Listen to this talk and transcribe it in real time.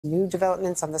New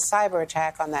developments on the cyber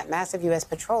attack on that massive U.S.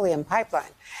 petroleum pipeline.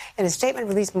 In a statement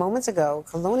released moments ago,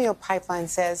 Colonial Pipeline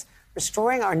says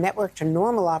restoring our network to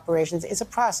normal operations is a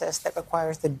process that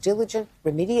requires the diligent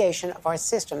remediation of our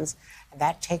systems, and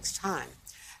that takes time.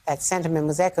 That sentiment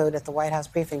was echoed at the White House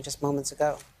briefing just moments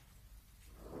ago.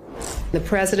 The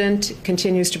president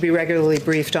continues to be regularly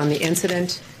briefed on the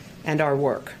incident and our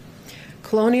work.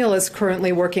 Colonial is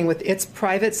currently working with its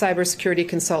private cybersecurity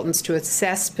consultants to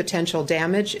assess potential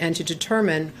damage and to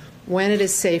determine when it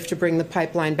is safe to bring the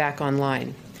pipeline back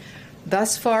online.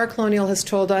 Thus far, Colonial has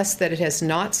told us that it has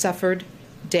not suffered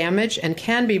damage and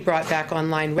can be brought back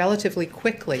online relatively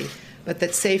quickly, but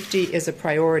that safety is a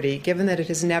priority, given that it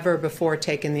has never before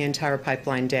taken the entire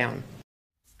pipeline down.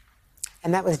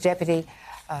 And that was Deputy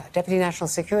National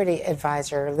Security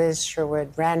Advisor Liz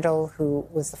Sherwood-Randall, who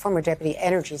was the former Deputy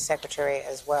Energy Secretary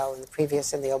as well in the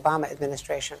Obama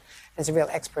administration, and is a real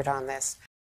expert on this.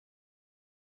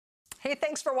 Hey,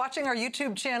 thanks for watching our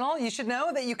YouTube channel. You should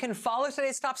know that you can follow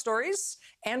today's top stories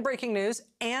and breaking news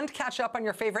and catch up on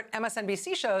your favorite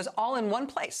MSNBC shows all in one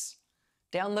place.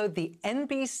 Download the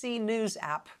NBC News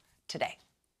app today.